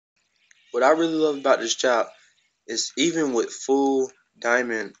What I really love about this chop is even with full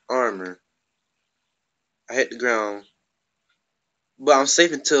diamond armor, I hit the ground, but I'm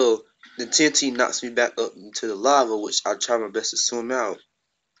safe until the TNT knocks me back up into the lava, which I try my best to swim out.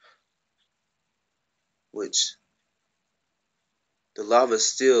 Which the lava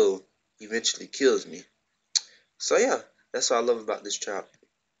still eventually kills me. So yeah, that's what I love about this trap.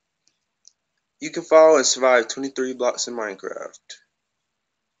 You can fall and survive 23 blocks in Minecraft.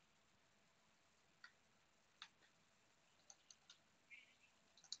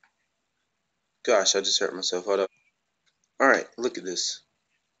 Gosh, I just hurt myself. Hold up. Alright, look at this.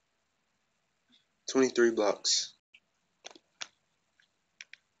 23 blocks.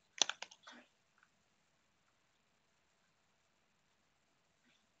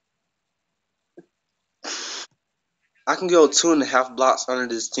 I can go 2.5 blocks under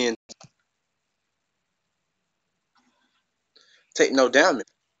this 10. Take no damage.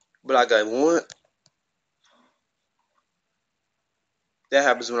 But I got one. That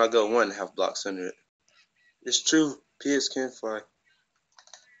happens when I go 1.5 blocks under it. It's true. Pigs can fly.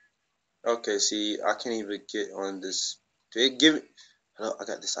 Okay, see, I can't even get on this. Give it. Hello, I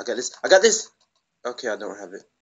got this. I got this. I got this. Okay, I don't have it.